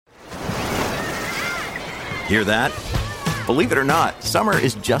Hear that? Believe it or not, summer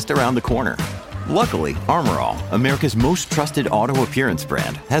is just around the corner. Luckily, Armor All, America's most trusted auto appearance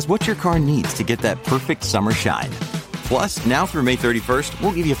brand, has what your car needs to get that perfect summer shine. Plus, now through May 31st,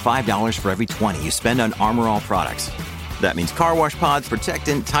 we'll give you $5 for every $20 you spend on Armor All products. That means car wash pods,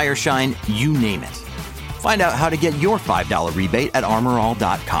 protectant, tire shine, you name it. Find out how to get your $5 rebate at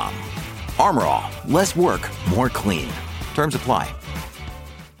armorall.com. Armor All, less work, more clean. Terms apply.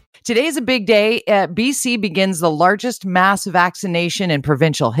 Today is a big day. BC begins the largest mass vaccination in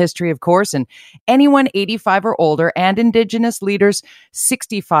provincial history, of course, and anyone 85 or older and Indigenous leaders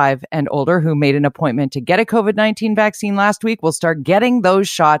 65 and older who made an appointment to get a COVID-19 vaccine last week will start getting those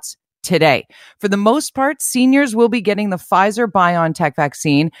shots today. For the most part, seniors will be getting the Pfizer-BioNTech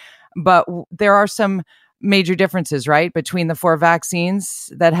vaccine, but there are some major differences, right, between the 4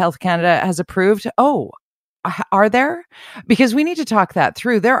 vaccines that Health Canada has approved. Oh, are there? Because we need to talk that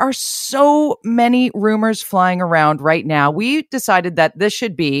through. There are so many rumors flying around right now. We decided that this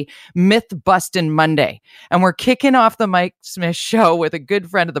should be Myth Bustin' Monday. And we're kicking off the Mike Smith Show with a good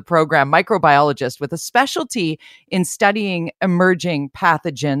friend of the program, microbiologist with a specialty in studying emerging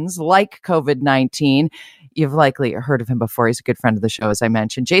pathogens like COVID-19. You've likely heard of him before. He's a good friend of the show, as I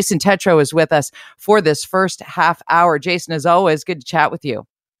mentioned. Jason Tetro is with us for this first half hour. Jason, as always, good to chat with you.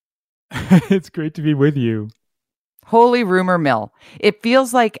 It's great to be with you. Holy rumor mill. It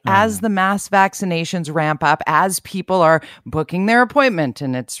feels like as the mass vaccinations ramp up, as people are booking their appointment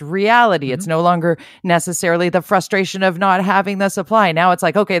and it's reality, it's no longer necessarily the frustration of not having the supply. Now it's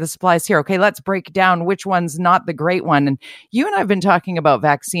like, okay, the supply's here. Okay, let's break down which one's not the great one. And you and I have been talking about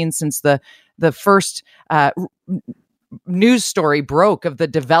vaccines since the first news story broke of the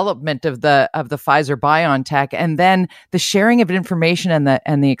development of the Pfizer-BioNTech, and then the sharing of information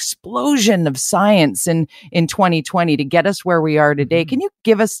and the explosion of science in 2020 to get us where we are today. Can you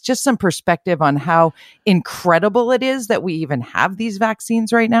give us just some perspective on how incredible it is that we even have these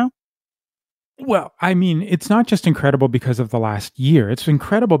vaccines right now? Well, I mean, it's not just incredible because of the last year. It's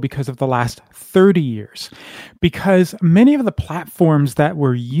incredible because of the last 30 years. Because many of the platforms that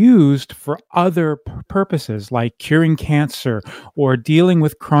were used for other purposes, like curing cancer or dealing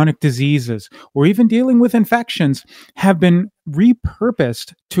with chronic diseases or even dealing with infections, have been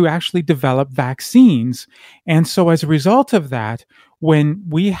repurposed to actually develop vaccines. And so as a result of that, when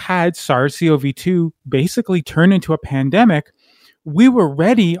we had SARS-CoV-2 basically turn into a pandemic, we were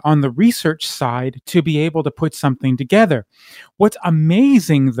ready on the research side to be able to put something together. What's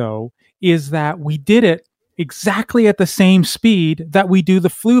amazing, though, is that we did it exactly at the same speed that we do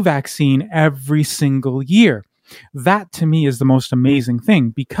the flu vaccine every single year. That, to me, is the most amazing thing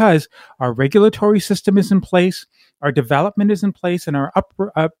because our regulatory system is in place, our development is in place, and our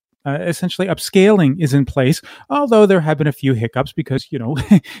essentially upscaling is in place, although there have been a few hiccups because, you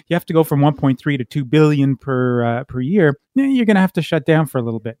have to go from 1.3 to 2 billion per year. You're going to have to shut down for a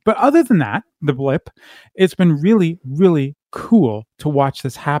little bit. But other than that, the blip, it's been really, really cool to watch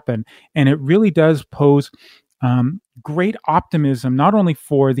this happen. And it really does pose great optimism, not only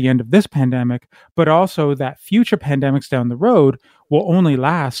for the end of this pandemic, but also that future pandemics down the road will only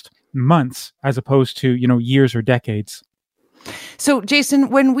last months as opposed to, years or decades. So,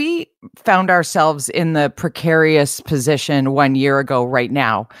 Jason, when we found ourselves in the precarious position 1 year ago, right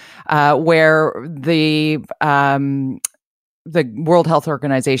now, where the World Health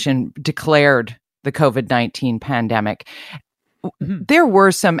Organization declared the COVID-19 pandemic, there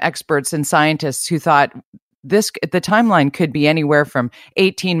were some experts and scientists who thought the timeline could be anywhere from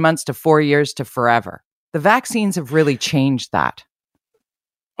 18 months to 4 years to forever. The vaccines have really changed that.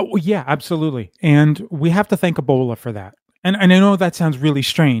 Oh, yeah, absolutely. And we have to thank Ebola for that. And I know that sounds really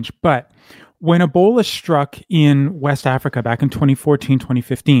strange, but when Ebola struck in West Africa back in 2014,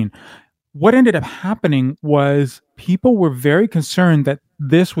 2015, what ended up happening was people were very concerned that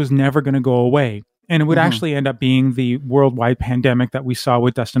this was never going to go away. And it would actually end up being the worldwide pandemic that we saw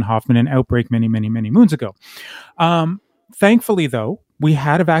with Dustin Hoffman and Outbreak many, many, many moons ago. Thankfully, though, we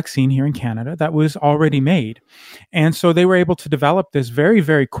had a vaccine here in Canada that was already made. And so they were able to develop this very,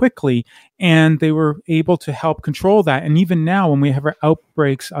 very quickly, and they were able to help control that. And even now, when we have our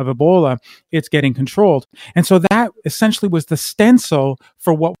outbreaks of Ebola, it's getting controlled. And so that essentially was the stencil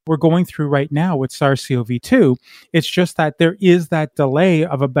for what we're going through right now with SARS-CoV-2. It's just that there is that delay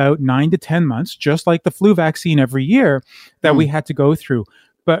of about 9 to 10 months, just like the flu vaccine every year, that we had to go through.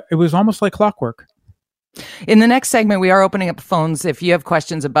 But it was almost like clockwork. In the next segment, we are opening up the phones. If you have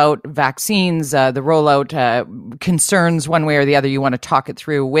questions about vaccines, the rollout, concerns one way or the other, you want to talk it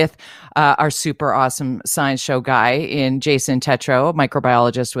through with our super awesome science show guy in Jason Tetro, a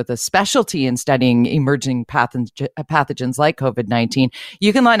microbiologist with a specialty in studying emerging pathogens like COVID-19.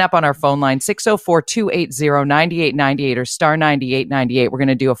 You can line up on our phone line, 604-280-9898 or star 9898. We're going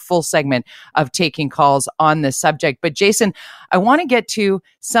to do a full segment of taking calls on this subject. But Jason, I want to get to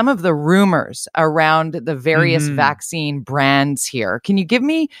some of the rumors around the various vaccine brands here. Can you give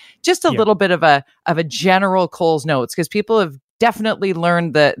me just a little bit of a general Coles Notes? Because people have definitely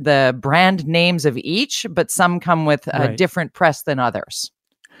learned the brand names of each, but some come with different press than others.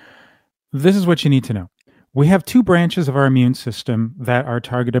 This is what you need to know. We have two branches of our immune system that are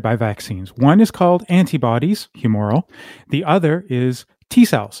targeted by vaccines. One is called antibodies, humoral. The other is T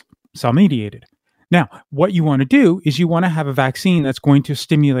cells, cell-mediated. Now, what you want to do is you want to have a vaccine that's going to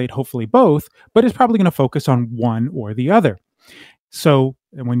stimulate hopefully both, but it's probably going to focus on one or the other. So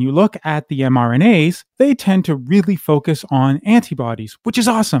when you look at the mRNAs, they tend to really focus on antibodies, which is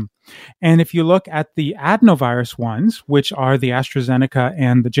awesome. And if you look at the adenovirus ones, which are the AstraZeneca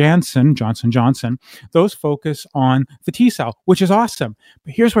and the Johnson Johnson, those focus on the T cell, which is awesome.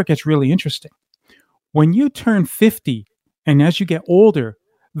 But here's where it gets really interesting. When you turn 50 and as you get older,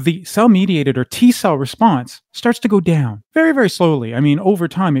 the cell-mediated or T-cell response starts to go down very, very slowly. I mean, over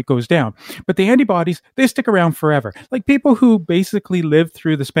time, it goes down. But the antibodies, they stick around forever. Like people who basically lived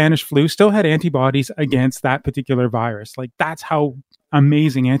through the Spanish flu still had antibodies against that particular virus. Like that's how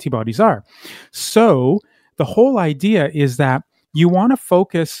amazing antibodies are. So the whole idea is that you want to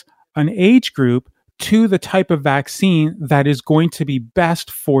focus an age group to the type of vaccine that is going to be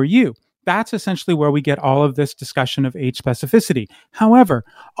best for you. That's essentially where we get all of this discussion of age specificity. However,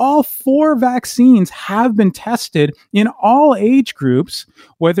 all 4 vaccines have been tested in all age groups,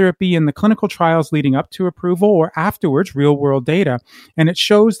 whether it be in the clinical trials leading up to approval or afterwards, real world data. And it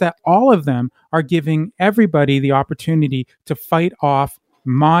shows that all of them are giving everybody the opportunity to fight off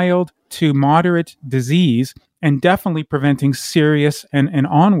mild to moderate disease and definitely preventing serious and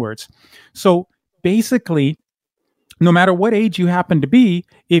onwards. So basically, no matter what age you happen to be,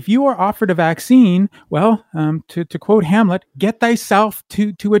 if you are offered a vaccine, well, to quote Hamlet, get thyself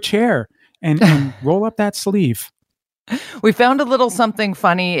to a chair and roll up that sleeve. We found a little something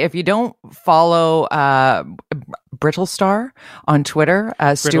funny. If you don't follow Brittlestar on Twitter,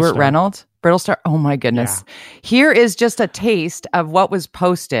 Stuart Reynolds, Brittlestar, oh my goodness. Yeah. Here is just a taste of what was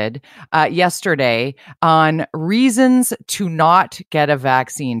posted yesterday on reasons to not get a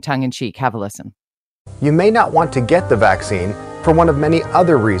vaccine, tongue-in-cheek. Have a listen. You may not want to get the vaccine for one of many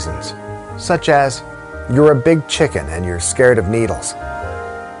other reasons, such as you're a big chicken and you're scared of needles.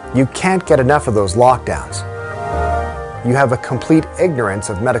 You can't get enough of those lockdowns. You have a complete ignorance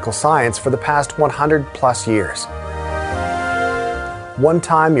of medical science for the past 100 plus years. One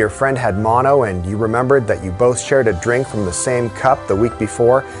time your friend had mono and you remembered that you both shared a drink from the same cup the week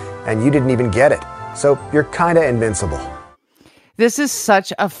before and you didn't even get it. So you're kinda invincible. This is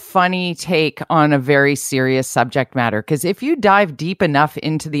such a funny take on a very serious subject matter, because if you dive deep enough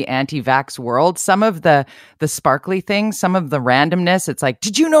into the anti-vax world, some of the sparkly things, some of the randomness, it's like,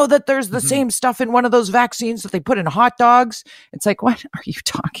 did you know that there's the same stuff in one of those vaccines that they put in hot dogs? It's like, what are you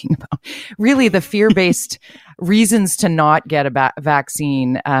talking about? Really, the fear-based reasons to not get a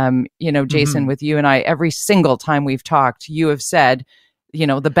vaccine. Jason, with you and I, every single time we've talked, you have said,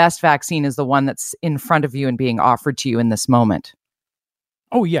 the best vaccine is the one that's in front of you and being offered to you in this moment.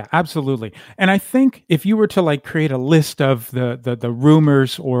 Oh, yeah, absolutely. And I think if you were to create a list of the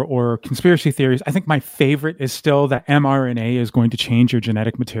rumors or conspiracy theories, I think my favorite is still that mRNA is going to change your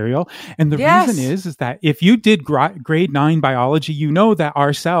genetic material. And the reason is that if you did grade 9 biology, you know that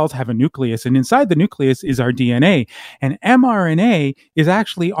our cells have a nucleus, and inside the nucleus is our DNA. And mRNA is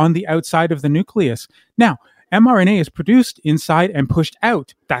actually on the outside of the nucleus. Now, mRNA is produced inside and pushed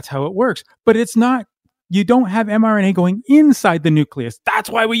out. That's how it works. But it's not. You don't have mRNA going inside the nucleus. That's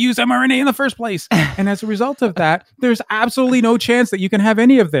why we use mRNA in the first place. And as a result of that, there's absolutely no chance that you can have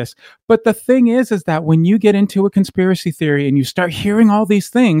any of this. But the thing is that when you get into a conspiracy theory and you start hearing all these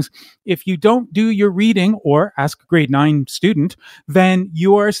things, if you don't do your reading or ask a grade 9 student, then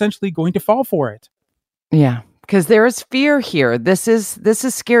you are essentially going to fall for it. Yeah. Because there is fear here. This is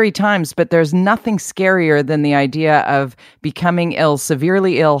scary times, but there's nothing scarier than the idea of becoming ill,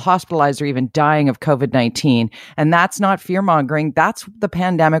 severely ill, hospitalized, or even dying of COVID-19. And that's not fear-mongering. That's the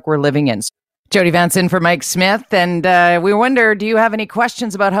pandemic we're living in. Jody Vance in for Mike Smith, and we wonder, do you have any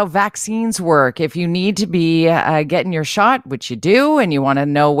questions about how vaccines work? If you need to be getting your shot, which you do, and you want to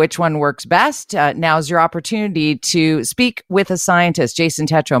know which one works best, now's your opportunity to speak with a scientist, Jason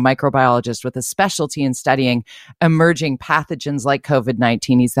Tetro, microbiologist with a specialty in studying emerging pathogens like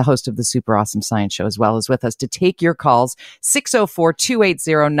COVID-19. He's the host of the Super Awesome Science Show, as well as with us to take your calls.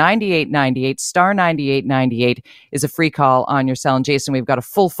 604-280-9898, star 9898 is a free call on your cell. And Jason, we've got a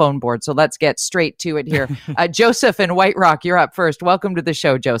full phone board, so let's get straight to it here. Joseph in White Rock, you're up first. Welcome to the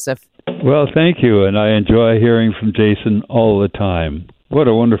show, Joseph. Well, thank you, and I enjoy hearing from Jason all the time. What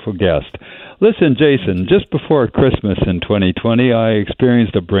a wonderful guest. Listen, Jason, just before Christmas in 2020, I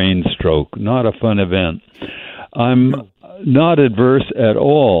experienced a brain stroke. Not a fun event. I'm not adverse at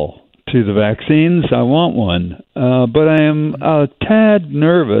all to the vaccines. I want one. But I am a tad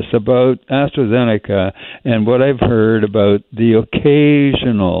nervous about AstraZeneca and what I've heard about the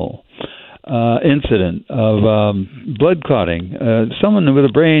occasional incident of blood clotting. Someone with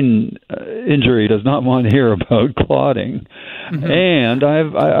a brain injury does not want to hear about clotting. Mm-hmm. And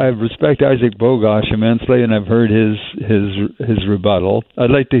I respect Isaac Bogosh immensely, and I've heard his rebuttal.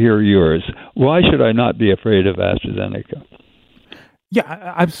 I'd like to hear yours. Why should I not be afraid of AstraZeneca?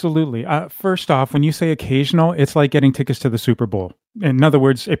 Yeah, absolutely. First off, when you say occasional, it's like getting tickets to the Super Bowl. In other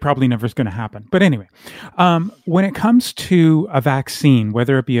words, it probably never is going to happen. But anyway, when it comes to a vaccine,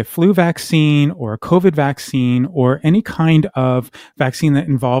 whether it be a flu vaccine or a COVID vaccine or any kind of vaccine that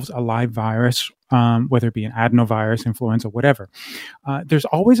involves a live virus, whether it be an adenovirus, influenza, whatever, there's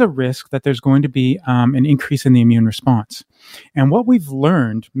always a risk that there's going to be an increase in the immune response. And what we've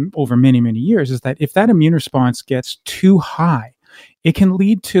learned over many, many years is that if that immune response gets too high, it can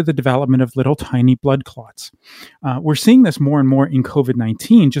lead to the development of little tiny blood clots. We're seeing this more and more in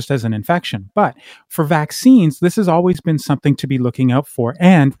COVID-19 just as an infection. But for vaccines, this has always been something to be looking out for.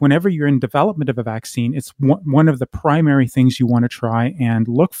 And whenever you're in development of a vaccine, it's one of the primary things you want to try and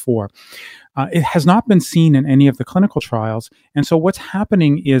look for. It has not been seen in any of the clinical trials. And so what's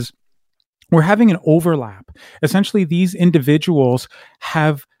happening is we're having an overlap. Essentially, these individuals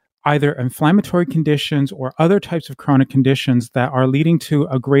have either inflammatory conditions or other types of chronic conditions that are leading to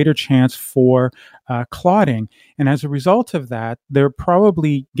a greater chance for clotting. And as a result of that, they're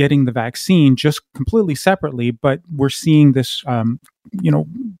probably getting the vaccine just completely separately, but we're seeing this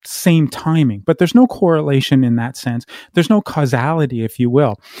same timing, but there's no correlation in that sense. There's no causality, if you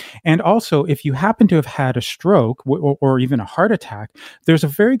will. And also, if you happen to have had a stroke or even a heart attack, there's a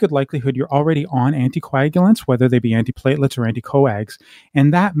very good likelihood you're already on anticoagulants, whether they be antiplatelets or anticoags,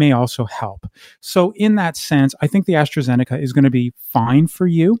 and that may also help. So in that sense, I think the AstraZeneca is going to be fine for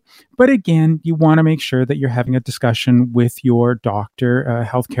you. But again, you want to make sure that you're having a discussion with your doctor,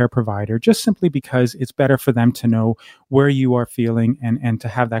 healthcare provider, just simply because it's better for them to know where you are feeling and to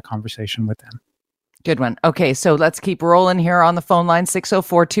have that conversation with them. Good one. Okay, so let's keep rolling here on the phone line,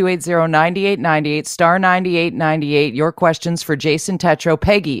 604-280-9898, star 9898. Your questions for Jason Tetro.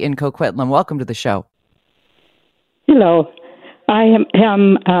 Peggy in Coquitlam, welcome to the show. Hello. I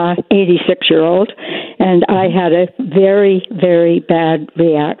am 86-year-old, and I had a very, very bad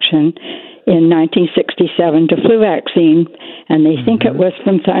reaction in 1967 to flu vaccine, and they think it was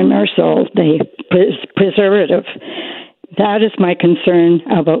from thimerosal, the preservative. That is my concern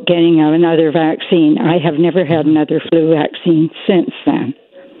about getting another vaccine. I have never had another flu vaccine since then.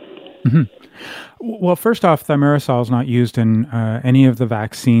 Mm-hmm. Well, first off, thimerosal is not used in any of the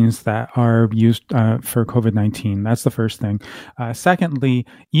vaccines that are used for COVID-19. That's the first thing. Secondly,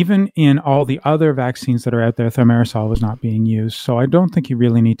 even in all the other vaccines that are out there, thimerosal was not being used. So I don't think you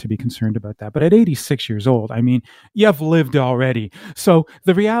really need to be concerned about that. But at 86 years old, I mean, you've lived already. So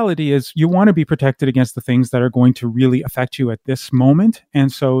the reality is you want to be protected against the things that are going to really affect you at this moment.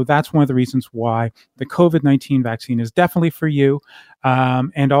 And so that's one of the reasons why the COVID-19 vaccine is definitely for you.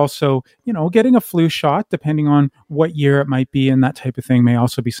 And also, getting a flu shot, depending on what year it might be and that type of thing, may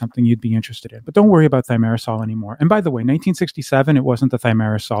also be something you'd be interested in. But don't worry about thimerosal anymore. And by the way, 1967, it wasn't the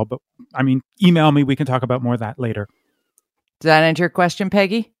thimerosal, but email me. We can talk about more of that later. Does that answer your question,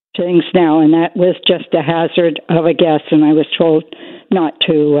 Peggy? Things now, and that was just a hazard of a guess, and I was told not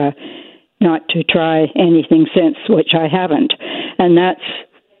to try anything since, which I haven't. And that's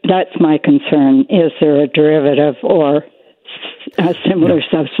my concern. Is there a derivative or a similar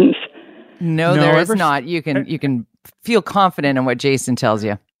substance? No, there is not. You can feel confident in what Jason tells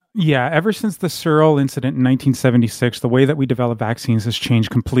you. Yeah, ever since the Searle incident in 1976, the way that we develop vaccines has changed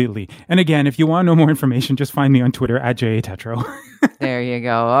completely. And again, if you want to know more information, just find me on Twitter at @JATetro. There you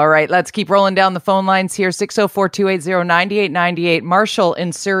go. All right, let's keep rolling down the phone lines here. 604-280-9898. Marshall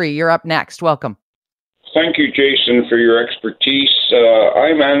in Surrey, you're up next. Welcome. Thank you, Jason, for your expertise.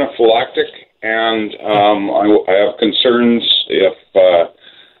 I'm anaphylactic and I have concerns if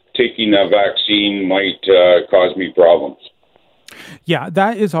taking a vaccine might cause me problems. Yeah,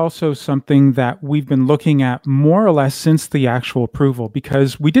 that is also something that we've been looking at more or less since the actual approval,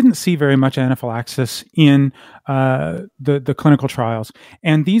 because we didn't see very much anaphylaxis in the clinical trials.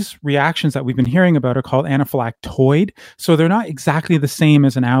 And these reactions that we've been hearing about are called anaphylactoid. So they're not exactly the same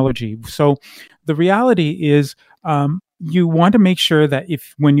as an allergy. So the reality is you want to make sure that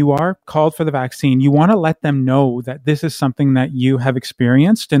when you are called for the vaccine, you want to let them know that this is something that you have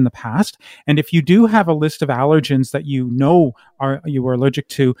experienced in the past. And if you do have a list of allergens that you know you are allergic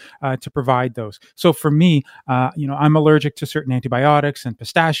to provide those. So for me, I'm allergic to certain antibiotics and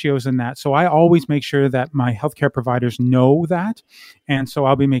pistachios and that. So I always make sure that my healthcare providers know that. And so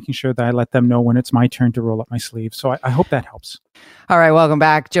I'll be making sure that I let them know when it's my turn to roll up my sleeves. So I hope that helps. All right, welcome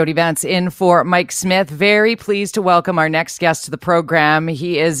back. Jody Vance in for Mike Smith. Very pleased to welcome our next guest to the program.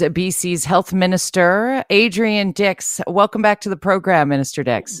 He is BC's Health Minister, Adrian Dix. Welcome back to the program, Minister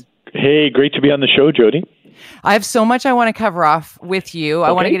Dix. Hey, great to be on the show, Jody. I have so much I want to cover off with you.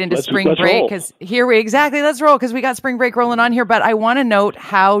 I want to get into spring break because let's roll because we got spring break rolling on here. But I want to note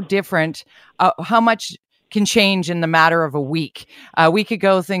how different, how much can change in the matter of a week. A week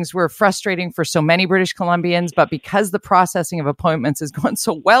ago, things were frustrating for so many British Columbians, but because the processing of appointments is going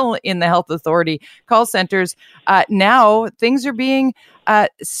so well in the health authority call centers, now things are being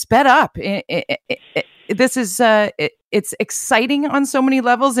sped up. It's exciting on so many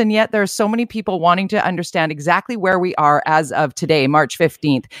levels, and yet there are so many people wanting to understand exactly where we are as of today, March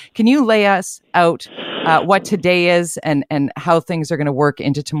 15th. Can you lay us out what today is and how things are going to work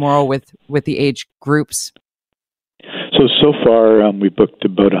into tomorrow with the age groups? So far, we booked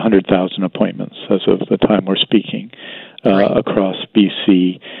about 100,000 appointments as of the time we're speaking across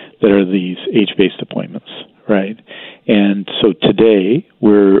BC that are these age-based appointments, right? And so today,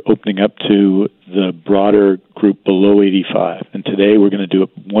 we're opening up to the broader group below 85. And today, we're going to do it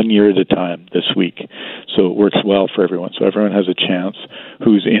 1 year at a time this week. So it works well for everyone. So everyone has a chance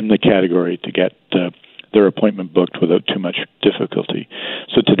who's in the category to get their appointment booked without too much difficulty.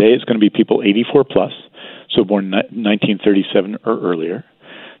 So today, it's going to be people 84 plus, so born 1937 or earlier.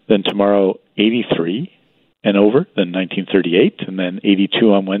 Then tomorrow, 83 and over, then 1938, and then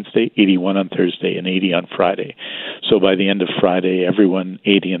 82 on Wednesday, 81 on Thursday, and 80 on Friday. So by the end of Friday, everyone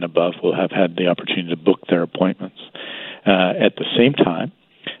 80 and above will have had the opportunity to book their appointments. At the same time,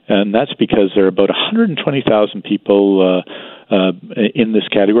 and that's because there are about 120,000 people in this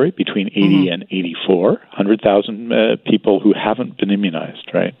category between 80 and 84, 100,000 people who haven't been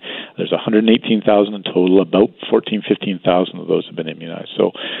immunized, right? There's 118,000 in total. About 15,000 of those have been immunized.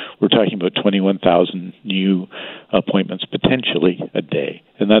 So we're talking about 21,000 new appointments potentially a day.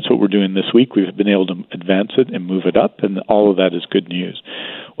 And that's what we're doing this week. We've been able to advance it and move it up, and all of that is good news.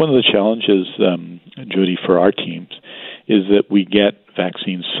 One of the challenges, Jody, for our teams is that we get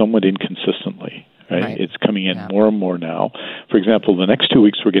vaccines somewhat inconsistently. Right? It's coming in more and more now. For example, the next 2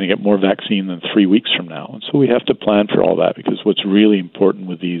 weeks, we're going to get more vaccine than 3 weeks from now. And so we have to plan for all that, because what's really important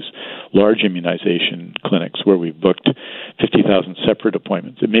with these large immunization clinics where we've booked 50,000 separate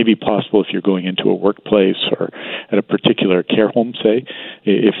appointments, it may be possible if you're going into a workplace or at a particular care home, say,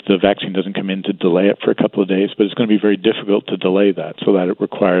 if the vaccine doesn't come in, to delay it for a couple of days. But it's going to be very difficult to delay that, so that it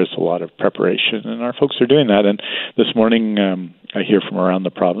requires a lot of preparation. And our folks are doing that. And this morning, I hear from around the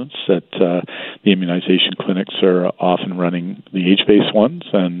province that the immunization clinics are off and running the age-based ones,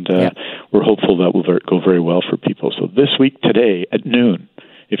 and we're hopeful that will go very well for people. So this week, today, at noon,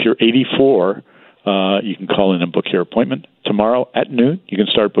 if you're 84, you can call in and book your appointment. Tomorrow at noon, you can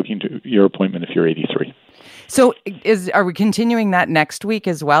start booking your appointment if you're 83. So are we continuing that next week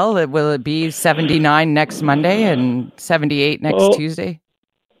as well? Will it be 79 next Monday and 78 next Tuesday?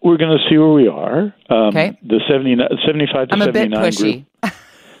 We're going to see where we are. Okay. The 75 to 79 I'm a bit pushy.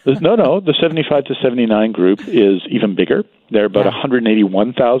 Group. No, the 75 to 79 group is even bigger. There are about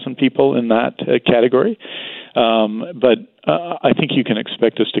 181,000 people in that category. But I think you can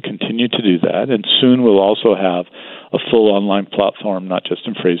expect us to continue to do that. And soon we'll also have a full online platform, not just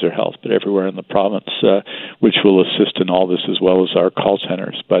in Fraser Health, but everywhere in the province, which will assist in all this, as well as our call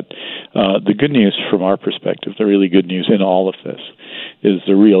centers. But the good news from our perspective, the really good news in all of this, is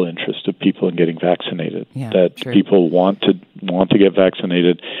the real interest of people in getting vaccinated. People want to get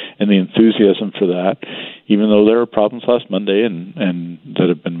vaccinated, and the enthusiasm for that, even though there were problems last Monday and that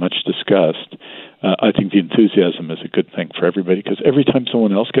have been much discussed, I think the enthusiasm is a good thing for everybody, because every time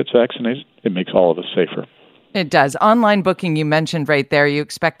someone else gets vaccinated, it makes all of us safer. It does. Online booking, you mentioned right there, you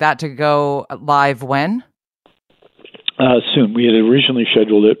expect that to go live when? Soon. We had originally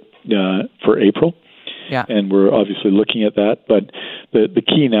scheduled it for April. Yeah. And we're obviously looking at that. But the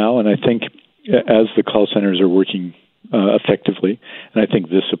key now, and I think as the call centers are working effectively, and I think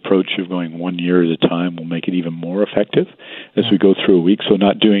this approach of going 1 year at a time will make it even more effective as we go through a week. So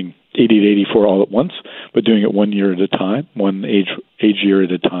not doing 80 to 84 all at once, but doing it 1 year at a time, one age year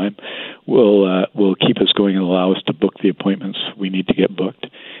at a time, will keep us going and allow us to book the appointments we need to get booked.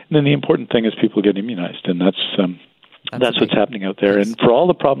 And then the important thing is people get immunized, and that's what's happening out there. And for all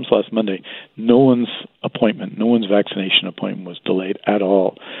the problems last Monday, no one's vaccination appointment was delayed at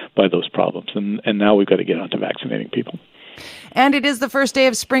all by those problems. And now we've got to get on to vaccinating people. And it is the first day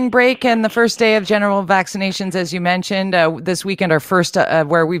of spring break and the first day of general vaccinations, as you mentioned. This weekend, our first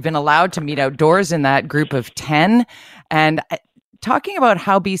where we've been allowed to meet outdoors in that group of 10. And talking about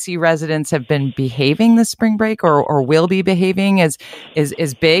how BC residents have been behaving this spring break or will be behaving is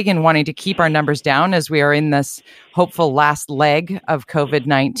big, and wanting to keep our numbers down as we are in this hopeful last leg of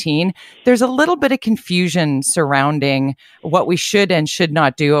COVID-19. There's a little bit of confusion surrounding what we should and should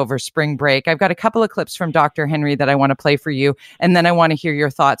not do over spring break. I've got a couple of clips from Dr. Henry that I want to play for you, and then I want to hear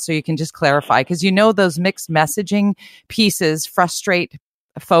your thoughts so you can just clarify, because those mixed messaging pieces frustrate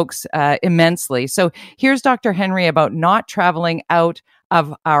folks immensely. So here's Dr. Henry about not traveling out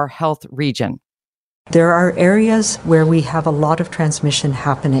of our health region. There are areas where we have a lot of transmission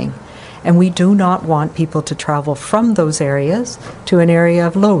happening, and we do not want people to travel from those areas to an area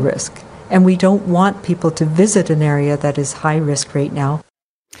of low risk. And we don't want people to visit an area that is high risk right now.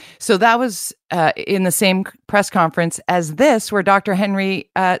 So that was in the same press conference as this, where Dr. Henry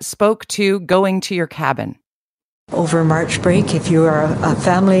spoke to going to your cabin. Over March break, if you are a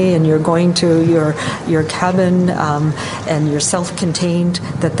family and you're going to your cabin and you're self-contained,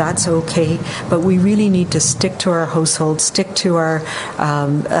 that's okay. But we really need to stick to our household, stick to our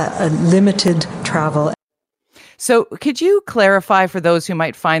limited travel. So could you clarify for those who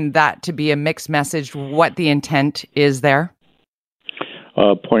might find that to be a mixed message, what the intent is there?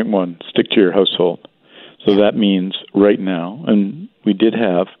 Point one, stick to your household. So that means right now, and we did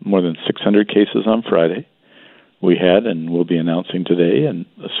have more than 600 cases on Friday. We had, and will be announcing today, and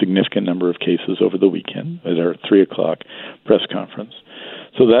a significant number of cases over the weekend at our 3 o'clock press conference.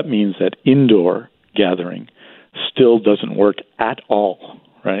 So that means that indoor gathering still doesn't work at all,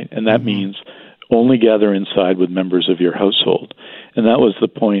 right? And that means only gather inside with members of your household. And that was the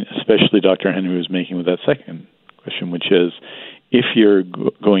point, especially Dr. Henry was making with that second question, which is, if you're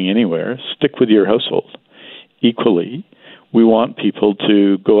going anywhere, stick with your household. Equally, we want people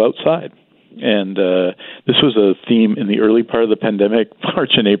to go outside. And this was a theme in the early part of the pandemic,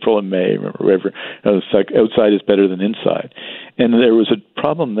 March and April and May. Remember, outside is better than inside. And there was a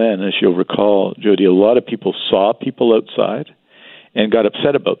problem then, as you'll recall, Jody. A lot of people saw people outside and got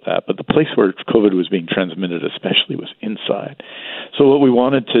upset about that. But the place where COVID was being transmitted especially was inside. So what we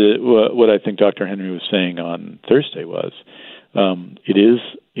wanted to, what I think Dr. Henry was saying on Thursday was, it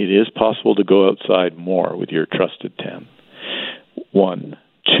is possible to go outside more with your trusted 10. 1.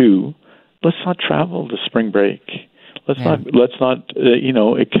 2, let's not travel to spring break. Let's not,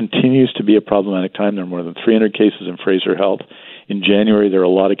 it continues to be a problematic time. There are more than 300 cases in Fraser Health. In January, there are a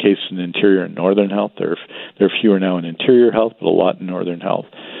lot of cases in Interior and Northern Health. There are fewer now in Interior Health, but a lot in Northern Health.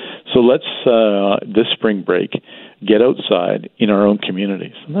 So let's, this spring break, get outside in our own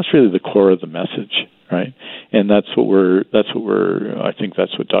communities. And that's really the core of the message, right? And I think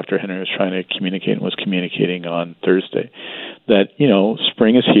that's what Dr. Henry was trying to communicate and was communicating on Thursday. That,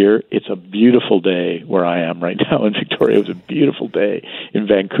 spring is here. It's a beautiful day where I am right now in Victoria. It was a beautiful day in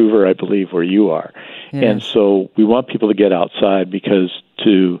Vancouver, I believe, where you are. Yes. And so we want people to get outside, because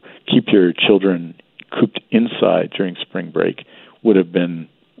to keep your children cooped inside during spring break wouldn't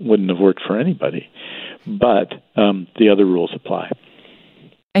have worked for anybody. But the other rules apply.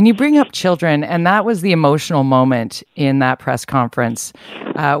 And you bring up children, and that was the emotional moment in that press conference.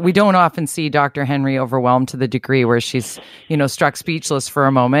 We don't often see Dr. Henry overwhelmed to the degree where she's, struck speechless for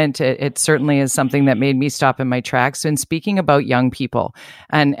a moment. It certainly is something that made me stop in my tracks. And speaking about young people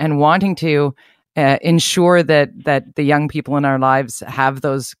and wanting to ensure that the young people in our lives have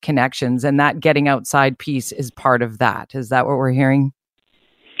those connections, and that getting outside piece is part of that. Is that what we're hearing?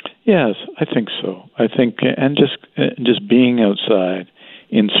 Yes, I think so. I think, and just being outside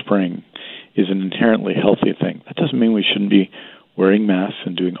in spring is an inherently healthy thing. That doesn't mean we shouldn't be wearing masks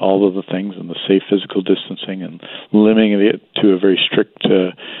and doing all of the things and the safe physical distancing and limiting it to a very strict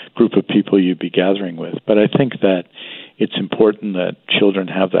group of people you'd be gathering with. But I think that it's important that children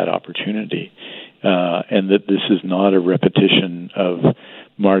have that opportunity, and that this is not a repetition of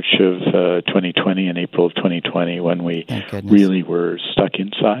March of 2020 and April of 2020 when we really were stuck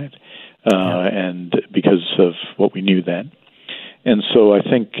inside, and because of what we knew then. And so I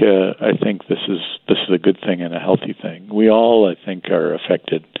think this is a good thing and a healthy thing. We all, I think, are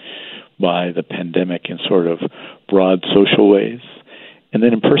affected by the pandemic in sort of broad social ways and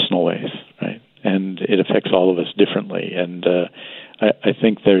then in personal ways, right? And it affects all of us differently. And I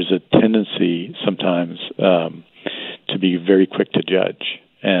think there's a tendency sometimes to be very quick to judge.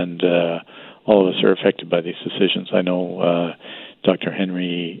 And all of us are affected by these decisions. I know Dr.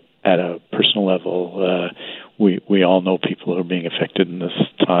 Henry, at a personal level, we all know people who are being affected in this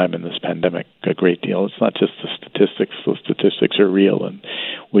time, in this pandemic, a great deal. It's not just the statistics. The statistics are real. And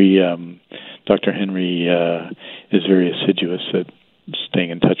Dr. Henry is very assiduous at staying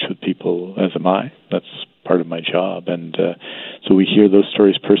in touch with people, as am I. That's part of my job. And so we hear those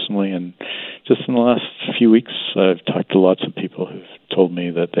stories personally. And just in the last few weeks, I've talked to lots of people who've told me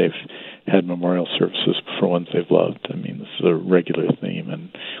that they've had memorial services for ones they've loved. I mean, this is a regular theme.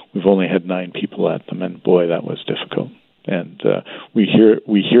 And we've only had 9 people at them. And boy, that was difficult. And we hear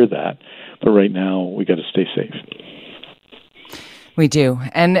that. But right now, we got to stay safe. We do.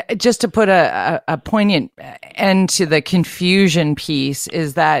 And just to put a poignant end to the confusion piece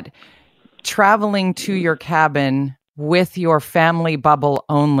is that traveling to your cabin with your family bubble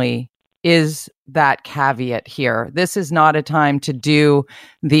only is that caveat here. This is not a time to do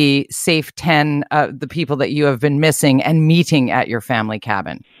the safe 10 the people that you have been missing and meeting at your family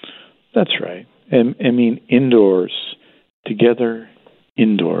cabin. That's right. And I mean, indoors, together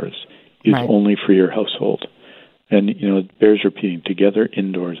indoors is right. Only for your household. And, it bears repeating, together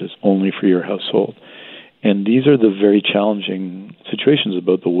indoors is only for your household. And these are the very challenging situations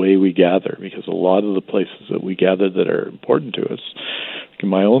about the way we gather, because a lot of the places that we gather that are important to us, in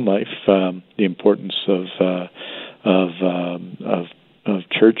my own life, the importance of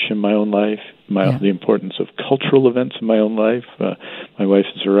church in my own life, the importance of cultural events in my own life. My wife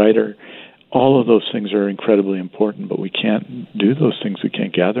is a writer. All of those things are incredibly important, but we can't do those things. We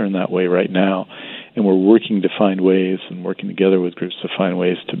can't gather in that way right now. And we're working to find ways and working together with groups to find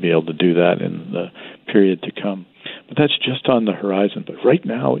ways to be able to do that in the period to come. But that's just on the horizon. But right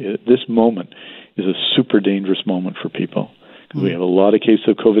now, this moment is a super dangerous moment for people. Because we have a lot of cases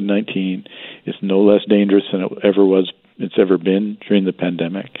of COVID-19. It's no less dangerous than it's ever been during the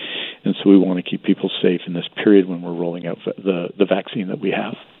pandemic. And so we want to keep people safe in this period when we're rolling out the vaccine that we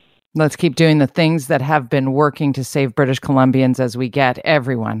have. Let's keep doing the things that have been working to save British Columbians as we get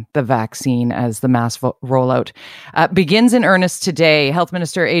everyone the vaccine as the mass rollout begins in earnest today. Health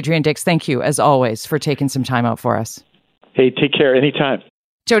Minister Adrian Dix, thank you, as always, for taking some time out for us. Hey, take care anytime.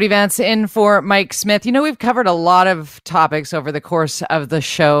 Jody Vance in for Mike Smith. We've covered a lot of topics over the course of the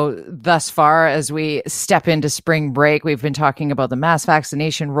show thus far as we step into spring break. We've been talking about the mass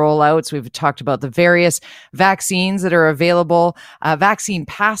vaccination rollouts. We've talked about the various vaccines that are available, vaccine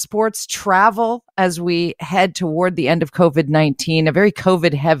passports, travel as we head toward the end of COVID-19, a very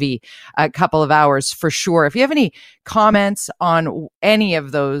COVID-heavy couple of hours for sure. If you have any comments on any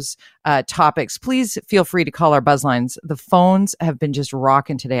of those topics, please feel free to call our buzz lines. The phones have been just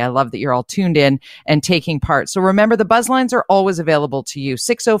rocking today. I love that you're all tuned in and taking part. So remember, the buzz lines are always available to you.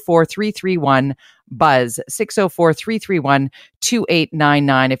 604-331-BUZZ,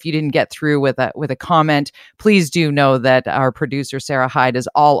 604-331-2899. If you didn't get through with a comment, please do know that our producer, Sarah Hyde, is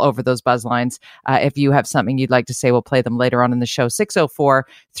all over those buzz lines. If you have something you'd like to say, we'll play them later on in the show.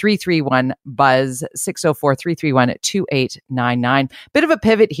 604-331-BUZZ, 604-331-2899. Bit of a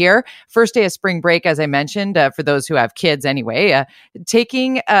pivot here. First day of spring break, as I mentioned, for those who have kids anyway,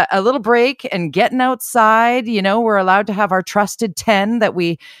 taking a little break and getting outside. We're allowed to have our trusted 10 that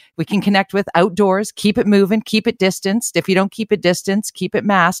we can connect with outdoors, keep it moving, keep it distanced. If you don't keep it distanced, keep it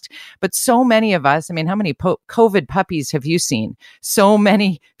masked. But so many of us, how many COVID puppies have you seen? So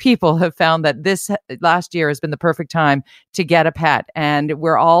many people have found that this last year has been the perfect time to get a pet. And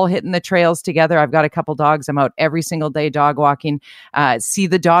we're all hitting the trails together. I've got a couple dogs. I'm out every single day dog walking, see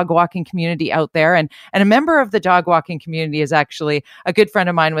the dog walking community out there. And a member of the dog walking community is actually a good friend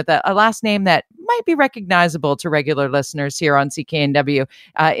of mine with a last name that might be recognizable to regular listeners here on CKNW,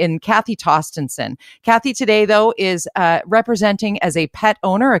 in Kathy Tostenson. Kathy today, though, is representing as a pet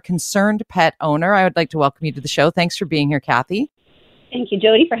owner, a concerned pet owner. I would like to welcome you to the show. Thanks for being here, Kathy. Thank you,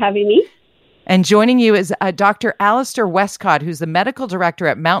 Jody, for having me. And joining you is Dr. Alistair Westcott, who's the medical director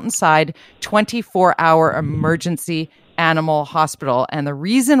at Mountainside 24-Hour Emergency Animal Hospital. And the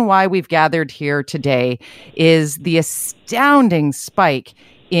reason why we've gathered here today is the astounding spike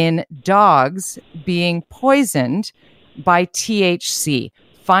in dogs being poisoned by THC.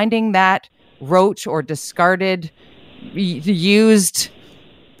 Finding that roach or discarded, used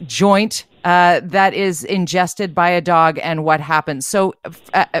joint that is ingested by a dog and what happens. So,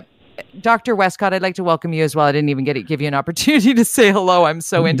 Dr. Westcott, I'd like to welcome you as well. I didn't even give you an opportunity to say hello. I'm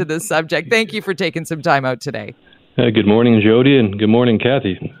so into this subject. Thank you for taking some time out today. Good morning, Jody, and good morning,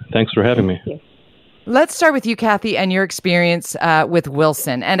 Kathy. Thanks for having me. Let's start with you, Kathy, and your experience with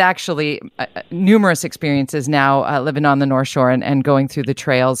Wilson, and actually numerous experiences now living on the North Shore and going through the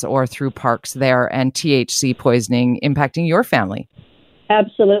trails or through parks there, and THC poisoning impacting your family.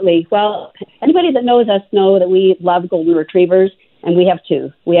 Absolutely. Well, anybody that knows us know that we love golden retrievers, and we have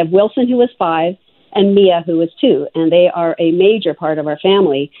two. We have Wilson, who is 5, and Mia, who is 2, and they are a major part of our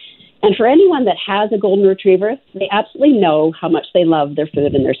family. And for anyone that has a golden retriever, they absolutely know how much they love their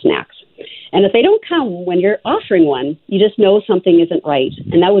food and their snacks. And if they don't come when you're offering one, you just know something isn't right.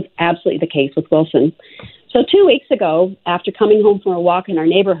 And that was absolutely the case with Wilson. So 2 weeks ago, after coming home from a walk in our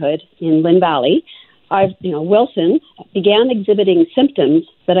neighborhood in Lynn Valley, Wilson began exhibiting symptoms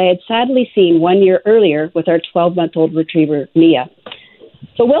that I had sadly seen 1 year earlier with our 12-month-old retriever, Mia.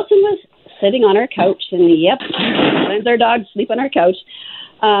 So Wilson was sitting on our couch, and sometimes our dogs sleep on our couch,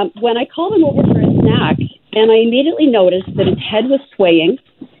 when I called him over for a snack, and I immediately noticed that his head was swaying,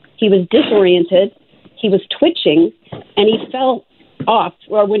 he was disoriented, he was twitching, and he fell off,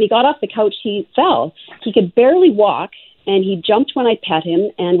 or when he got off the couch, he fell. He could barely walk, and he jumped when I pet him,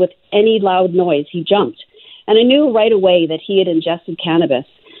 and with any loud noise, he jumped. And I knew right away that he had ingested cannabis.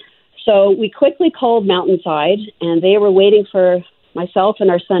 So we quickly called Mountainside, and they were waiting for myself and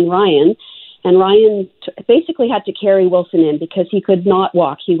our son Ryan. And Ryan basically had to carry Wilson in because he could not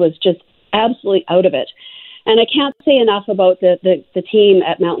walk. He was just absolutely out of it. And I can't say enough about the team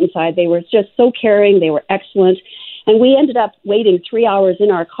at Mountainside. They were just so caring. They were excellent. And we ended up waiting 3 hours in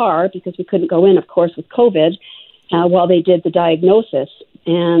our car because we couldn't go in, of course, with COVID, while they did the diagnosis.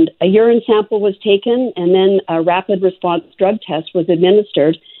 And a urine sample was taken, and then a rapid response drug test was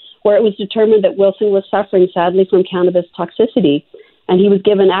administered, where it was determined that Wilson was suffering, sadly, from cannabis toxicity. And he was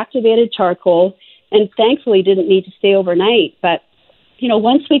given activated charcoal and thankfully didn't need to stay overnight. But,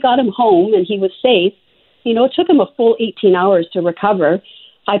 once we got him home and he was safe, it took him a full 18 hours to recover.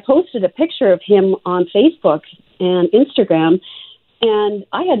 I posted a picture of him on Facebook and Instagram, and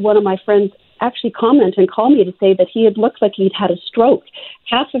I had one of my friends actually comment and call me to say that he had looked like he'd had a stroke.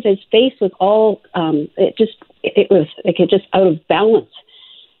 Half of his face was all, it was just out of balance.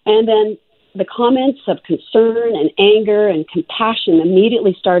 And then the comments of concern and anger and compassion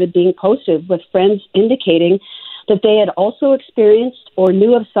immediately started being posted, with friends indicating that they had also experienced or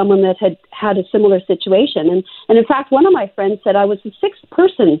knew of someone that had had a similar situation. And in fact, one of my friends said I was the 6th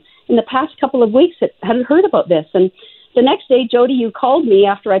person in the past couple of weeks that had heard about this. And the next day, Jody, you called me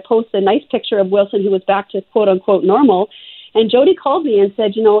after I posted a nice picture of Wilson, who was back to quote unquote normal. And Jody called me and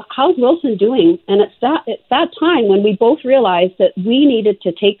said, how's Wilson doing? And it's that time when we both realized that we needed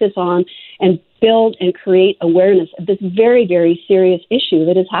to take this on and build and create awareness of this very, very serious issue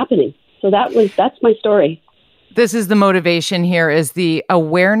that is happening. So that's my story. This is the motivation here, is the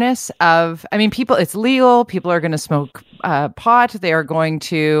awareness of, people, it's legal. People are going to smoke pot. They are going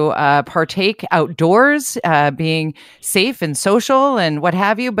to partake outdoors, being safe and social and what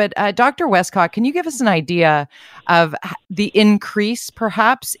have you. But Dr. Westcott, can you give us an idea of the increase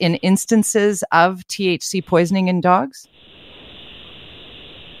perhaps in instances of THC poisoning in dogs?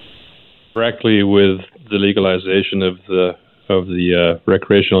 Directly with the legalization of the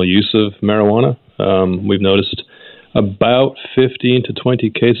recreational use of marijuana, we've noticed about 15 to 20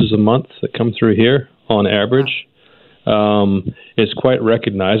 cases a month that come through here on average. It's quite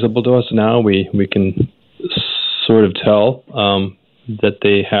recognizable to us now. We can sort of tell that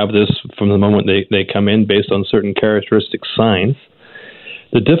they have this from the moment they come in based on certain characteristic signs.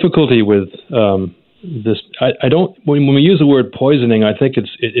 The difficulty with this, when we use the word poisoning, I think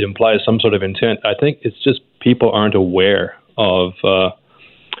it implies some sort of intent. I think it's just people aren't aware of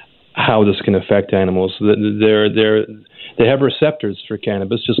how this can affect animals. They have receptors for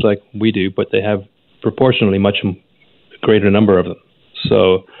cannabis just like we do, but they have proportionally much greater number of them.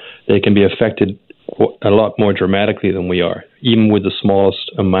 So they can be affected a lot more dramatically than we are, even with the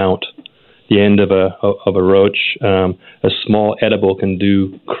smallest amount. The end of a roach, a small edible can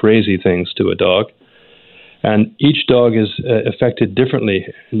do crazy things to a dog. And each dog is affected differently,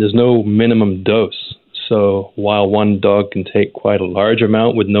 and there's no minimum dose. So while one dog can take quite a large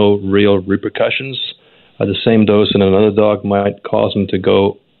amount with no real repercussions, the same dose in another dog might cause them to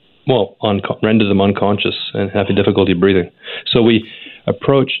go, render them unconscious and having difficulty breathing. So we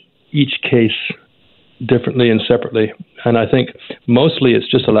approach each case differently and separately. And I think mostly it's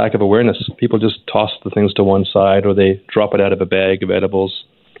just a lack of awareness. People just toss the things to one side, or they drop it out of a bag of edibles,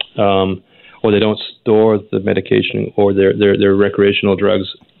 or they don't store the medication or their recreational drugs,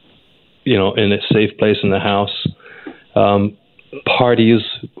 in a safe place in the house. Parties,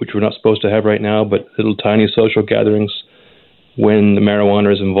 which we're not supposed to have right now, but little tiny social gatherings, when the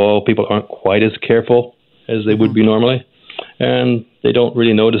marijuana is involved, people aren't quite as careful as they would be normally, and they don't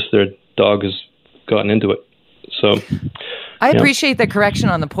really notice their dog has gotten into it. So I appreciate the correction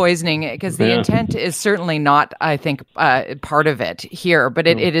on the poisoning, because the intent is certainly not, I think, part of it here, but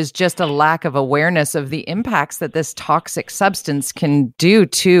it is just a lack of awareness of the impacts that this toxic substance can do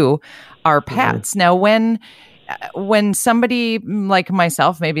to our pets. Now, when somebody like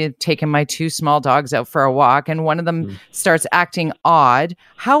myself, maybe taking my two small dogs out for a walk, and one of them starts acting odd,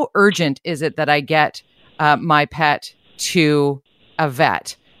 how urgent is it that I get my pet to a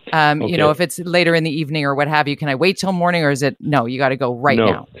vet? You know, if it's later in the evening or what have you, can I wait till morning, or is it, no, you got to go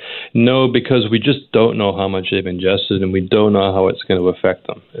now? No, because we just don't know how much they've ingested, and we don't know how it's going to affect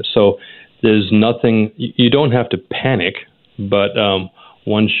them. So there's nothing, you don't have to panic, but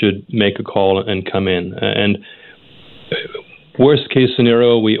one should make a call and come in. And worst case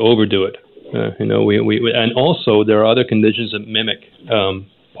scenario, we overdo it. And also there are other conditions that mimic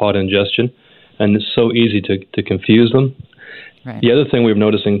pot ingestion, and it's so easy to confuse them. Right. The other thing we're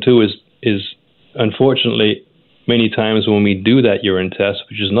noticing too is unfortunately many times when we do that urine test,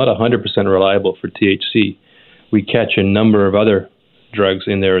 which is not 100% reliable for THC, we catch a number of other drugs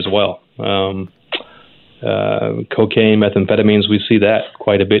in there as well. Cocaine, methamphetamines, we see that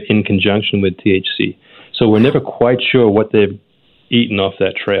quite a bit in conjunction with THC. So we're never quite sure what they've eaten off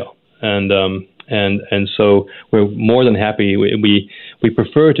that trail. And so we're more than happy. We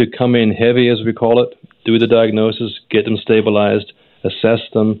prefer to come in heavy, as we call it, do the diagnosis, get them stabilized, assess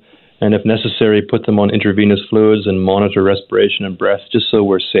them, and if necessary, put them on intravenous fluids and monitor respiration and breath, just so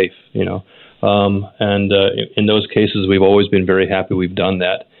we're safe, in those cases, we've always been very happy we've done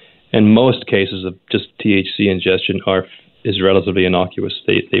that. And most cases of just THC ingestion is relatively innocuous.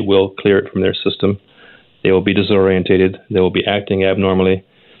 They will clear it from their system. They will be disorientated. They will be acting abnormally.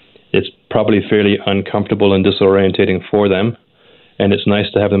 It's probably fairly uncomfortable and disorientating for them. And it's nice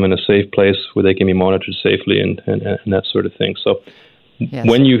to have them in a safe place where they can be monitored safely and that sort of thing. So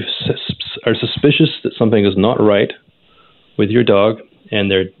when you are suspicious that something is not right with your dog, and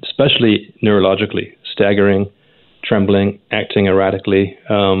they're especially neurologically staggering, trembling, acting erratically,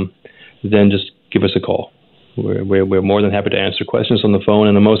 then just give us a call. We're more than happy to answer questions on the phone,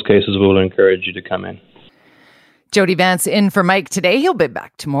 and in most cases, we will encourage you to come in. Jody Vance in for Mike today. He'll be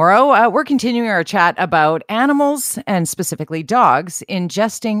back tomorrow. We're continuing our chat about animals, and specifically dogs,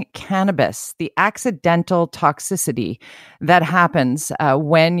 ingesting cannabis, the accidental toxicity that happens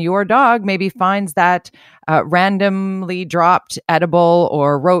when your dog maybe finds that randomly dropped edible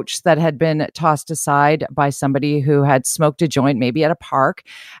or roach that had been tossed aside by somebody who had smoked a joint, maybe at a park.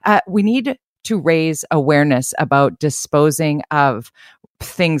 We need to raise awareness about disposing of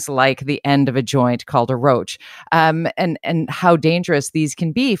things like the end of a joint called a roach, and how dangerous these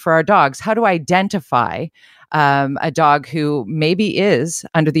can be for our dogs. How to identify a dog who maybe is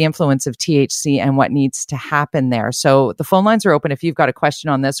under the influence of THC and what needs to happen there. So the phone lines are open if you've got a question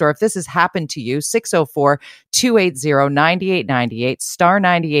on this, or if this has happened to you. 604-280-9898. Star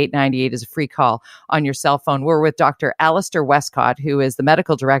 9898 is a free call on your cell phone. We're with Dr. Alistair Westcott, who is the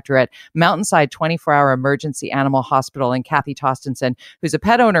medical director at Mountainside 24-Hour Emergency Animal Hospital, and Kathy Tostenson, who's a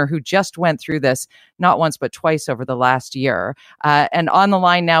pet owner who just went through this not once but twice over the last year. And on the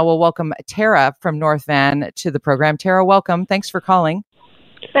line now, we'll welcome Tara from North Van to the program. Tara, welcome. Thanks for calling.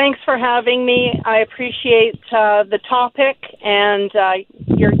 Thanks for having me. I appreciate the topic and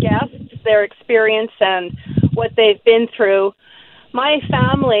your guests, their experience, and what they've been through. My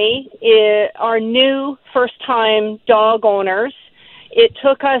family are new first-time dog owners. It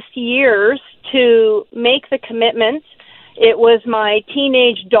took us years to make the commitment. It was my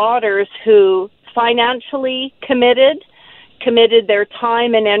teenage daughters who financially committed their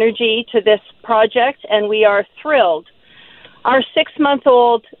time and energy to this project, and we are thrilled. Our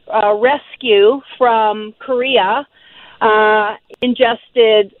 6-month-old rescue from Korea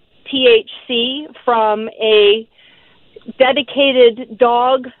ingested THC from a dedicated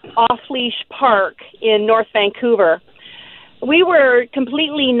dog off-leash park in North Vancouver. We were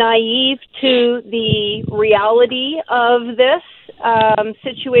completely naive to the reality of this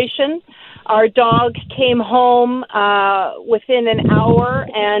situation. Our dog came home within an hour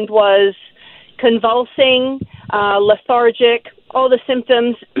and was convulsing, lethargic, all the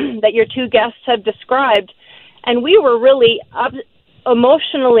symptoms that your two guests have described. And we were really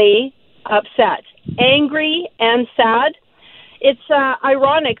emotionally upset, angry and sad. It's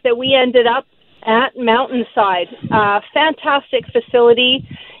ironic that we ended up at Mountainside, fantastic facility.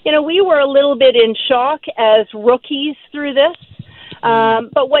 You know, we were a little bit in shock as rookies through this.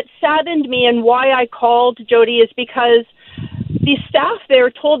 But what saddened me and why I called, Jody, is because the staff there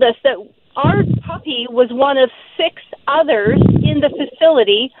told us that our puppy was one of 6 others in the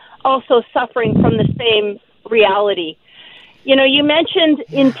facility also suffering from the same reality. You know, you mentioned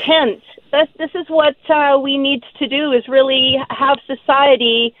intent. This is what we need to do, is really have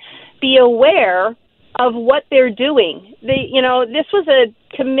society be aware of what they're doing. This was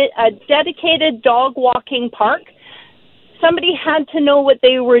a dedicated dog walking park. Somebody had to know what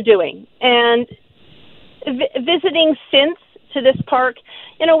they were doing. And visiting since to this park,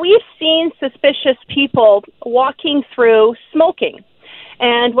 we've seen suspicious people walking through smoking.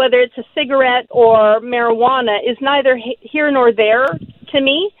 And whether it's a cigarette or marijuana is neither here nor there to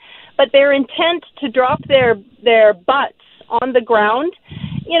me, but their intent to drop their butts on the ground.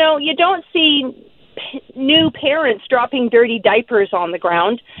 You don't see new parents dropping dirty diapers on the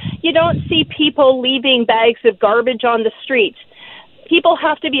ground. You don't see people leaving bags of garbage on the street. People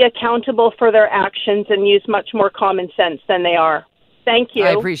have to be accountable for their actions and use much more common sense than they are. Thank you.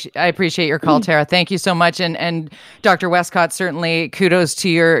 I appreciate your call, Tara. Thank you so much. And Dr. Westcott, certainly kudos to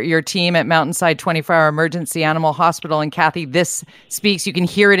your team at Mountainside 24-Hour Emergency Animal Hospital. And Kathy, this speaks, you can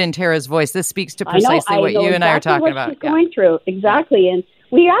hear it in Tara's voice. This speaks to precisely what you and I are talking about. She's going through. Exactly. And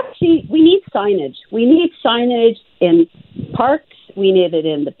we need signage. We need signage in parks. We need it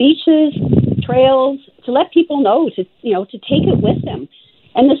in the beaches, trails, to let people know to take it with them.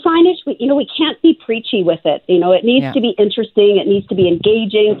 And the signage, we can't be preachy with it. It needs to be interesting. It needs to be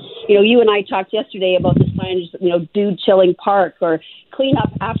engaging. You and I talked yesterday about the signage, do Chilling Park or clean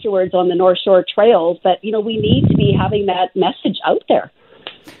up afterwards on the North Shore trails. But, we need to be having that message out there.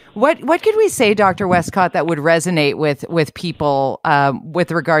 What could we say, Dr. Westcott, that would resonate with people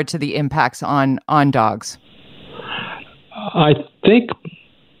with regard to the impacts on dogs? I think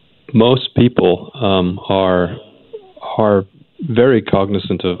most people are very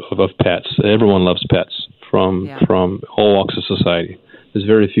cognizant of pets. Everyone loves pets from all walks of society. There's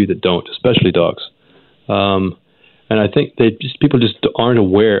very few that don't, especially dogs. And I think people just aren't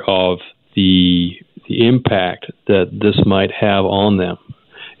aware of the impact that this might have on them.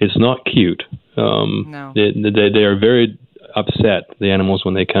 It's not cute. No. They are very upset, the animals,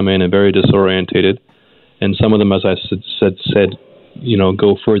 when they come in, and very disorientated. And some of them, as I said,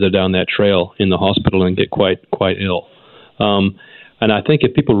 go further down that trail in the hospital and get quite ill. And I think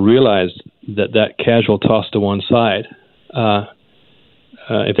if people realize that casual toss to one side,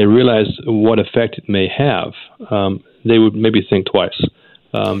 if they realize what effect it may have, they would maybe think twice.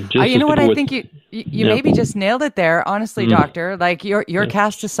 You know what? I think you maybe just nailed it there. Honestly, Doctor, like your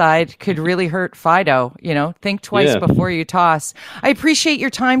cast aside could really hurt Fido. Think twice before you toss. I appreciate your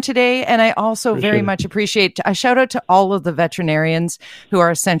time today. And I also very much appreciate a shout out to all of the veterinarians who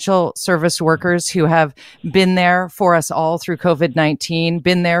are essential service workers who have been there for us all through COVID-19,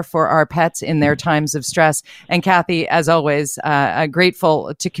 been there for our pets in their times of stress. And Kathy, as always,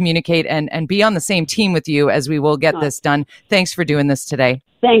 grateful to communicate and be on the same team with you as we will get this done. Thanks for doing this today.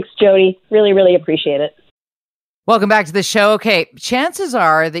 Thanks, Jody. Really, really appreciate it. Welcome back to the show. Okay, chances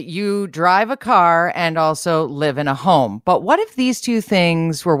are that you drive a car and also live in a home. But what if these two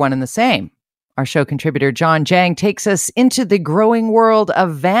things were one and the same? Our show contributor, John Jang, takes us into the growing world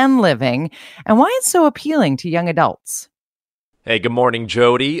of van living and why it's so appealing to young adults. Hey, good morning,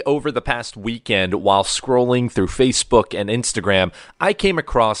 Jody. Over the past weekend, while scrolling through Facebook and Instagram, I came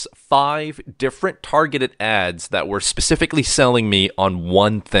across 5 different targeted ads that were specifically selling me on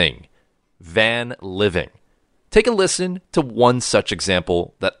one thing: van living. Take a listen to one such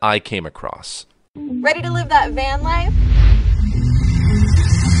example that I came across. Ready to live that van life?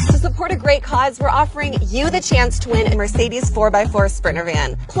 To support a great cause, we're offering you the chance to win a Mercedes 4x4 Sprinter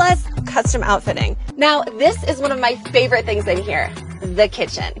van, plus custom outfitting. Now, this is one of my favorite things in here, the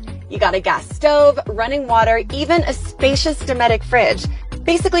kitchen. You got a gas stove, running water, even a spacious Dometic fridge.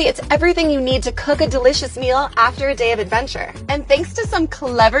 Basically, it's everything you need to cook a delicious meal after a day of adventure. And thanks to some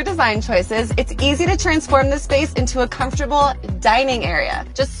clever design choices, it's easy to transform this space into a comfortable dining area.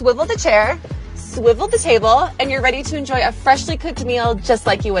 Just swivel the chair, swivel the table, and you're ready to enjoy a freshly cooked meal just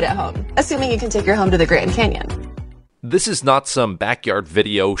like you would at home, assuming you can take your home to the Grand Canyon. This is not some backyard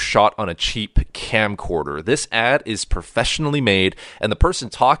video shot on a cheap camcorder. This ad is professionally made, and the person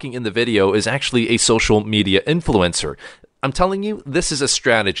talking in the video is actually a social media influencer. I'm telling you, this is a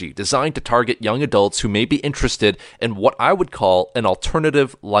strategy designed to target young adults who may be interested in what I would call an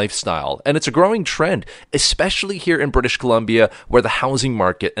alternative lifestyle. And it's a growing trend, especially here in British Columbia, where the housing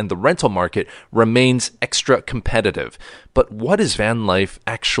market and the rental market remains extra competitive. But what is van life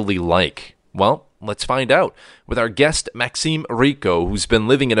actually like? Well, let's find out with our guest, Maxime Rico, who's been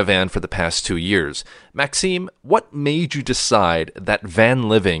living in a van for the past 2 years. Maxime, what made you decide that van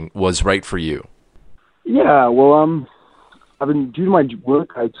living was right for you? Yeah, well, I've been, due to my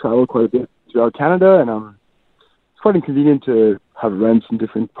work, I travel quite a bit throughout Canada, and quite inconvenient to have rents in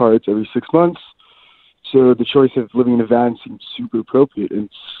different parts every 6 months. So the choice of living in a van seems super appropriate. And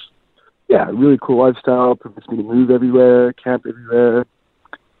it's, a really cool lifestyle. Permits me to move everywhere, camp everywhere,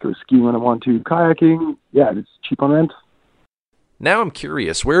 go skiing when I want to, kayaking. Yeah, and it's cheap on rent. Now I'm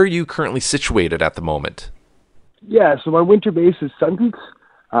curious, where are you currently situated at the moment? Yeah, so my winter base is Sun Peaks,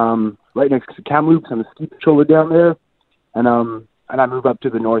 right next to Kamloops. I'm a ski patroller down there, and I move up to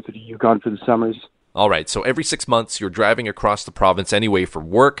the north of the Yukon for the summers. All right, so every 6 months you're driving across the province anyway for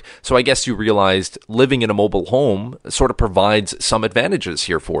work, so I guess you realized living in a mobile home sort of provides some advantages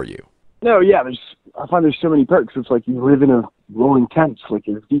here for you. No, yeah, I find there's so many perks. It's like you live in a rolling tent, like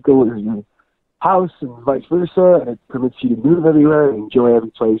your vehicle is your house and vice versa, and it permits you to move everywhere and enjoy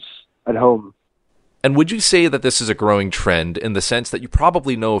every place at home. And would you say that this is a growing trend in the sense that you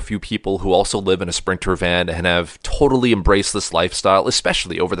probably know a few people who also live in a Sprinter van and have totally embraced this lifestyle,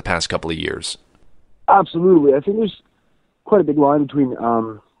 especially over the past couple of years? Absolutely. I think there's quite a big line between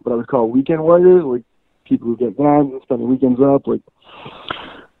what I would call weekend warriors, like people who get vans and spend the weekends up, like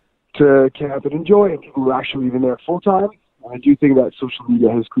to camp and enjoy, and people who are actually even there full time. I do think that social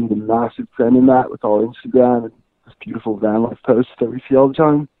media has created a massive trend in that with all Instagram and this beautiful van life posts that we see all the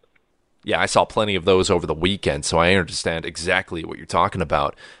time. Yeah, I saw plenty of those over the weekend, so I understand exactly what you're talking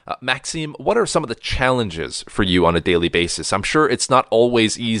about. Maxime, what are some of the challenges for you on a daily basis? I'm sure it's not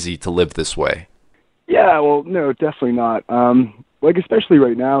always easy to live this way. Yeah, well, no, definitely not. Especially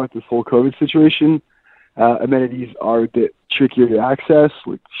right now with this whole COVID situation, amenities are a bit trickier to access.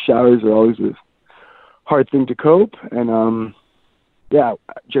 Like showers are always a hard thing to cope, and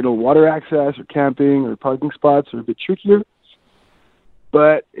general water access or camping or parking spots are a bit trickier.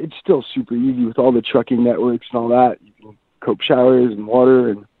 But it's still super easy with all the trucking networks and all that. You can cope showers and water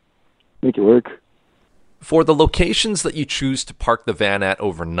and make it work. For the locations that you choose to park the van at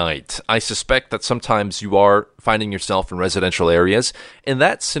overnight, I suspect that sometimes you are finding yourself in residential areas. In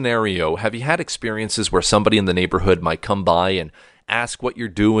that scenario, have you had experiences where somebody in the neighborhood might come by and ask what you're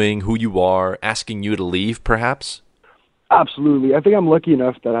doing, who you are, asking you to leave, perhaps? Absolutely. I think I'm lucky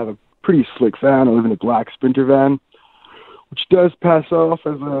enough that I have a pretty slick van. I live in a black Sprinter van, which does pass off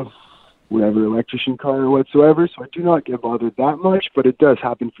as a electrician car or whatsoever, so I do not get bothered that much, but it does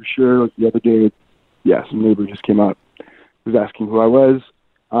happen for sure. Like the other day, some neighbor just came up, was asking who I was.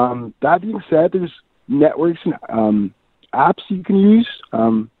 That being said, there's networks and apps you can use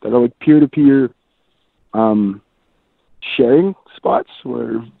that are like peer-to-peer sharing spots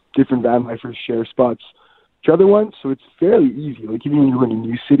where different van lifers share spots to other ones, so it's fairly easy. Like even when you're in a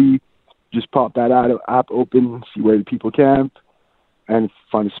new city, just pop that app open, see where the people camp, and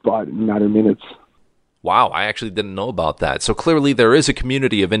find a spot in a matter of minutes. Wow, I actually didn't know about that. So clearly there is a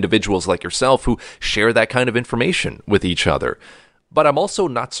community of individuals like yourself who share that kind of information with each other. But I'm also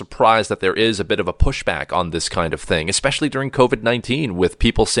not surprised that there is a bit of a pushback on this kind of thing, especially during COVID-19, with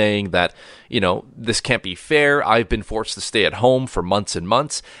people saying that, this can't be fair. I've been forced to stay at home for months and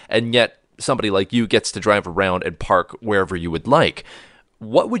months, and yet somebody like you gets to drive around and park wherever you would like.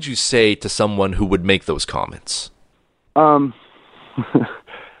 What would you say to someone who would make those comments? I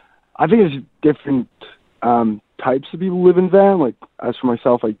think there's different types of people who live in van. Like, as for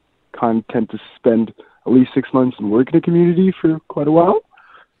myself, I kind of tend to spend at least 6 months and work in a community for quite a while,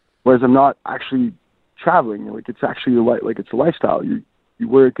 whereas I'm not actually traveling. Like, it's actually it's a lifestyle. You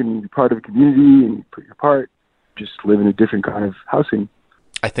work and you're part of a community and you put your part, just live in a different kind of housing.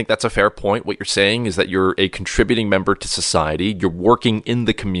 I think that's a fair point. What you're saying is that you're a contributing member to society, you're working in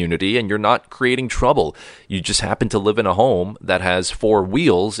the community, and you're not creating trouble. You just happen to live in a home that has 4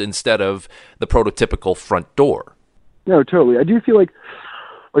 wheels instead of the prototypical front door. No, totally. I do feel like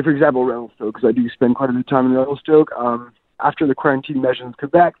for example, Revelstoke, because I do spend quite a bit of time in Revelstoke. After the quarantine measures in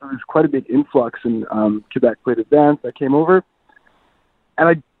Quebec, there was quite a big influx in Quebec-plated vans that came over. And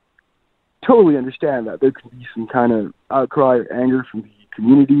I totally understand that there could be some kind of outcry or anger from the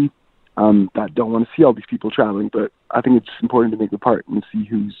community that don't want to see all these people traveling, but I think it's important to make a part and see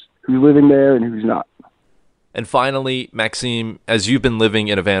who's living there and who's not. And finally, Maxime, as you've been living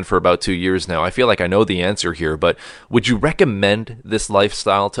in a van for about 2 years now, I feel like I know the answer here, but would you recommend this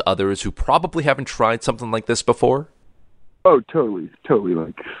lifestyle to others who probably haven't tried something like this before? Oh, totally.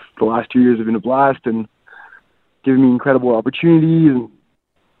 Like, the last 2 years have been a blast and given me incredible opportunities and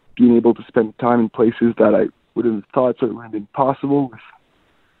being able to spend time in places that I would have thought certainly have been possible with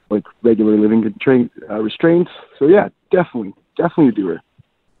like regular living restraints. So yeah, definitely a doer.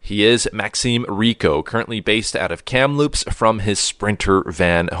 He is Maxime Rico, currently based out of Kamloops from his Sprinter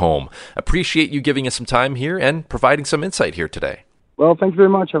van home. Appreciate you giving us some time here and providing some insight here today. Well, thank you very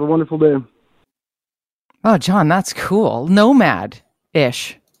much. Have a wonderful day. Oh, John, that's cool.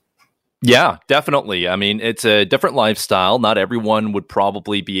 Nomad-ish. Yeah, definitely. I mean, it's a different lifestyle. Not everyone would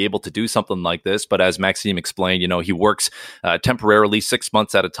probably be able to do something like this. But as Maxime explained, he works temporarily 6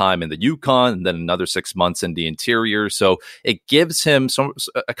 months at a time in the Yukon and then another 6 months in the interior. So it gives him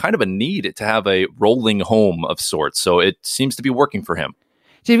a kind of a need to have a rolling home of sorts. So it seems to be working for him.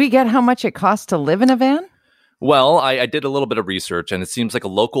 Did we get how much it costs to live in a van? Well, I did a little bit of research, and it seems like a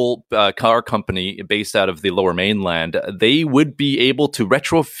local car company based out of the Lower Mainland, they would be able to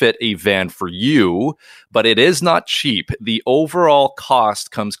retrofit a van for you, but it is not cheap. The overall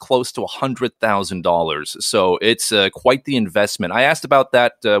cost comes close to $100,000, so it's quite the investment. I asked about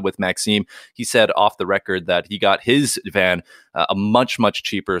that with Maxime. He said off the record that he got his van a much, much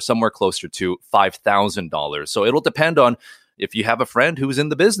cheaper, somewhere closer to $5,000. So it'll depend on if you have a friend who's in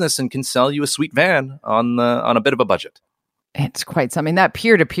the business and can sell you a sweet van on a bit of a budget. It's quite something. That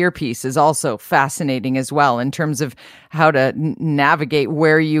peer-to-peer piece is also fascinating as well in terms of how to navigate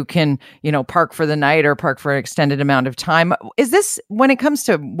where you can, park for the night or park for an extended amount of time. Is this, when it comes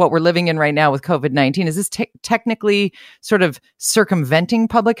to what we're living in right now with COVID-19, is this technically sort of circumventing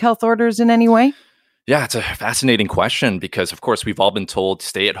public health orders in any way? Yeah, it's a fascinating question because, of course, we've all been told to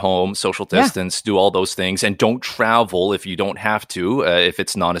stay at home, social distance, do all those things, and don't travel if you don't have to, if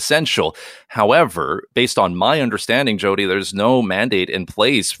it's non-essential. However, based on my understanding, Jody, there's no mandate in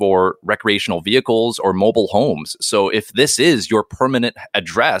place for recreational vehicles or mobile homes. So if this is your permanent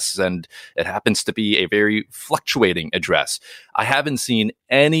address, and it happens to be a very fluctuating address, I haven't seen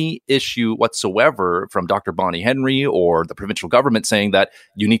any issue whatsoever from Dr. Bonnie Henry or the provincial government saying that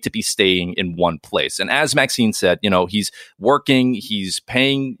you need to be staying in one place. And as Maxine said, he's working, he's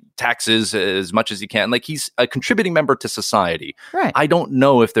paying taxes as much as he can. Like, he's a contributing member to society. Right. I don't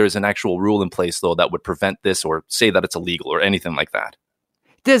know if there's an actual rule in place, though, that would prevent this or say that it's illegal or anything like that.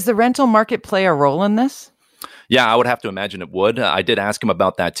 Does the rental market play a role in this? Yeah, I would have to imagine it would. I did ask him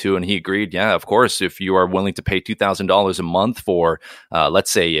about that too, and he agreed. Yeah, of course, if you are willing to pay $2,000 a month for,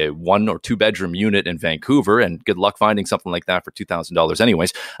 let's say, a 1 or 2 bedroom unit in Vancouver, and good luck finding something like that for $2,000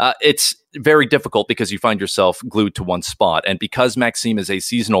 anyways, it's very difficult because you find yourself glued to one spot. And because Maxime is a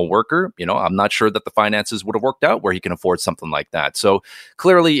seasonal worker, I'm not sure that the finances would have worked out where he can afford something like that. So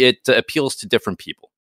clearly it appeals to different people.